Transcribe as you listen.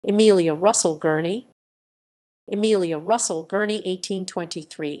Emelia Russell Gurney. Emelia Russell Gurney,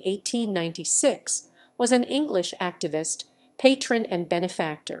 1823–1896, was an English activist, patron, and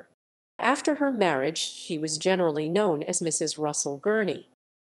benefactor. After her marriage, she was generally known as Mrs. Russell Gurney.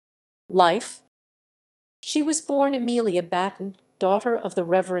 Life. She was born Amelia Batten, daughter of the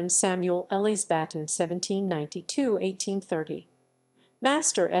Reverend Samuel Ellis Batten, 1792–1830,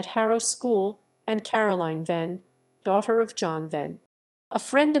 master at Harrow School, and Caroline Venn, daughter of John Venn, a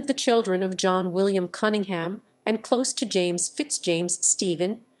friend of the children of John William Cunningham, and close to James Fitzjames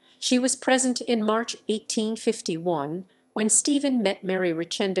Stephen. She was present in March 1851, when Stephen met Mary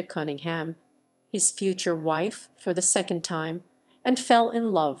Richenda Cunningham, his future wife, for the second time, and fell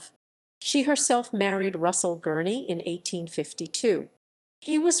in love. She herself married Russell Gurney in 1852.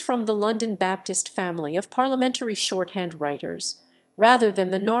 He was from the London Baptist family of parliamentary shorthand writers, rather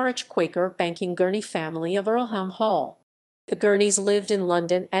than the Norwich Quaker banking Gurney family of Earlham Hall. The Gurneys lived in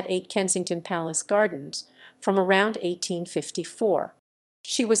London at 8 Kensington Palace Gardens from around 1854.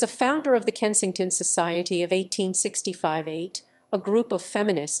 She was a founder of the Kensington Society of 1865–8, a group of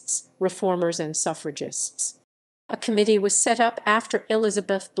feminists, reformers, and suffragists. A committee was set up after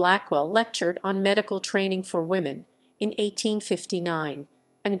Elizabeth Blackwell lectured on medical training for women in 1859,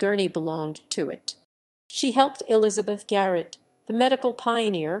 and Gurney belonged to it. She helped Elizabeth Garrett, the medical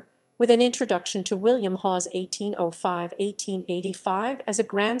pioneer, with an introduction to William Hawes 1805–1885 as a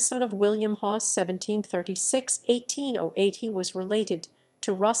grandson of William Hawes 1736–1808. He was related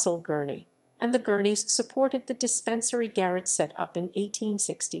to Russell Gurney, and the Gurneys supported the dispensary Garrett set up in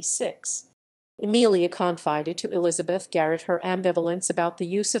 1866. Amelia confided to Elizabeth Garrett her ambivalence about the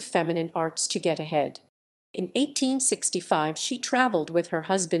use of feminine arts to get ahead. In 1865 she traveled with her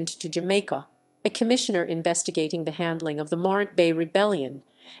husband to Jamaica, a commissioner investigating the handling of the Morant Bay Rebellion,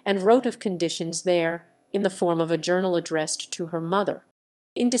 and wrote of conditions there in the form of a journal addressed to her mother.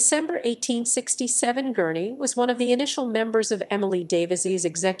 In December 1867, Gurney was one of the initial members of Emily Davies's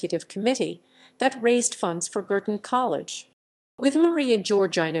executive committee that raised funds for Girton College. With Maria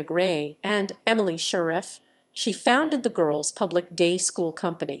Georgina Gray and Emily Sheriff, she founded the Girls' Public Day School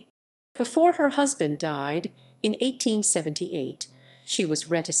Company. Before her husband died in 1878, she was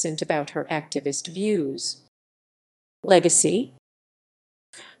reticent about her activist views. Legacy.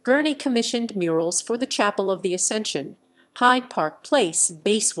 Gurney commissioned murals for the Chapel of the Ascension, Hyde Park Place,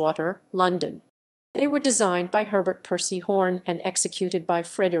 Bayswater, London. They were designed by Herbert Percy Horne and executed by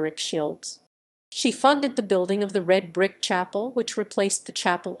Frederick Shields. She funded the building of the red brick chapel, which replaced the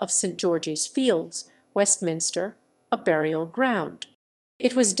chapel of St. George's Fields, Westminster, a burial ground.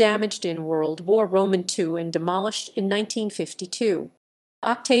 It was damaged in World War II and demolished in 1952.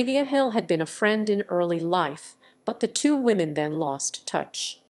 Octavia Hill had been a friend in early life, but the two women then lost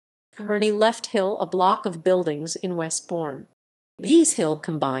touch. Gurney left Hill a block of buildings in Westbourne. These Hill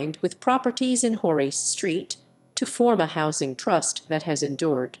combined with properties in Horace Street to form a housing trust that has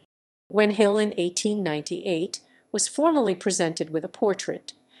endured. When Hill in 1898 was formally presented with a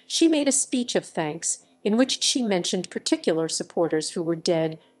portrait, she made a speech of thanks in which she mentioned particular supporters who were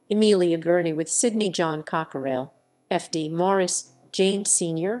dead: Amelia Gurney with Sidney John Cockerill, F.D. Morris, James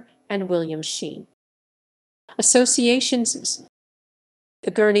Sr., and William Sheen. Associations.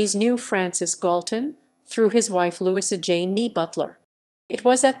 The Gurneys knew Francis Galton through his wife Louisa Jane Nee Butler. It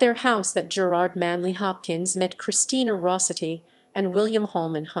was at their house that Gerard Manley Hopkins met Christina Rossetti and William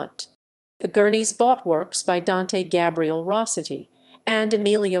Holman Hunt. The Gurneys bought works by Dante Gabriel Rossetti, and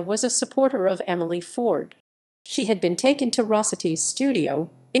Amelia was a supporter of Emily Ford. She had been taken to Rossetti's studio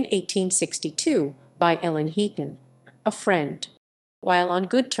in 1862 by Ellen Heaton, a friend. While on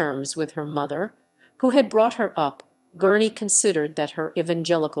good terms with her mother, who had brought her up, Gurney considered that her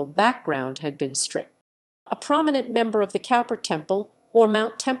evangelical background had been strict. A prominent member of the Cowper Temple or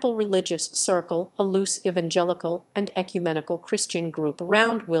Mount Temple religious circle, a loose evangelical and ecumenical Christian group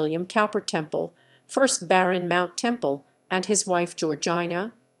around William Cowper Temple, 1st Baron Mount Temple, and his wife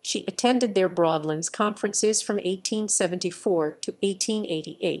Georgina, she attended their Broadlands conferences from 1874 to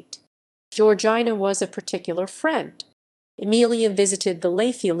 1888. Georgina was a particular friend. Amelia visited the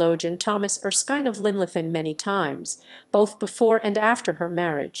lay theologian Thomas Erskine of Linlithon many times, both before and after her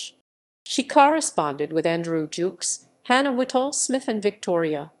marriage. She corresponded with Andrew Jukes, Hannah Whitall Smith, and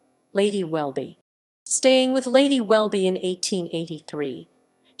Victoria, Lady Welby. Staying with Lady Welby in 1883,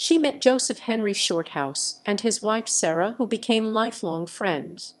 she met Joseph Henry Shorthouse and his wife Sarah, who became lifelong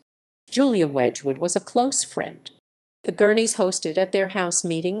friends. Julia Wedgwood was a close friend. The Gurneys hosted at their house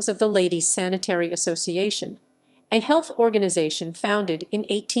meetings of the Ladies' Sanitary Association, a health organization founded in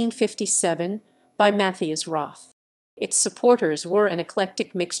 1857 by Matthias Roth. Its supporters were an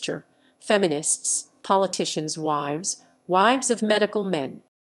eclectic mixture: feminists, politicians' wives, wives of medical men.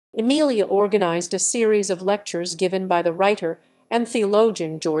 Emelia organized a series of lectures given by the writer and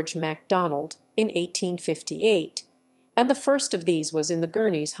theologian George MacDonald in 1858, and the first of these was in the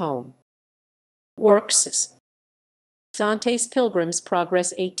Gurneys' home. Works: Dante's Pilgrim's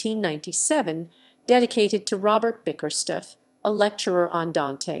Progress 1897, dedicated to Robert Bickerstaffe, a lecturer on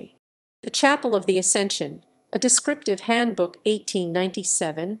Dante. The Chapel of the Ascension, a descriptive handbook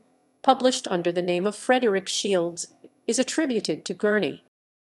 1897, published under the name of Frederick Shields, is attributed to Gurney.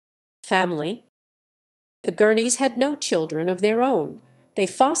 Family. The Gurneys had no children of their own. They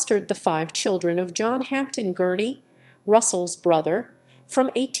fostered the 5 children of John Hampton Gurney, Russell's brother, from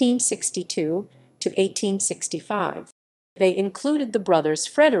 1862 to 1865. They included the brothers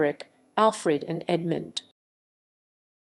Frederick, Alfred, and Edmund.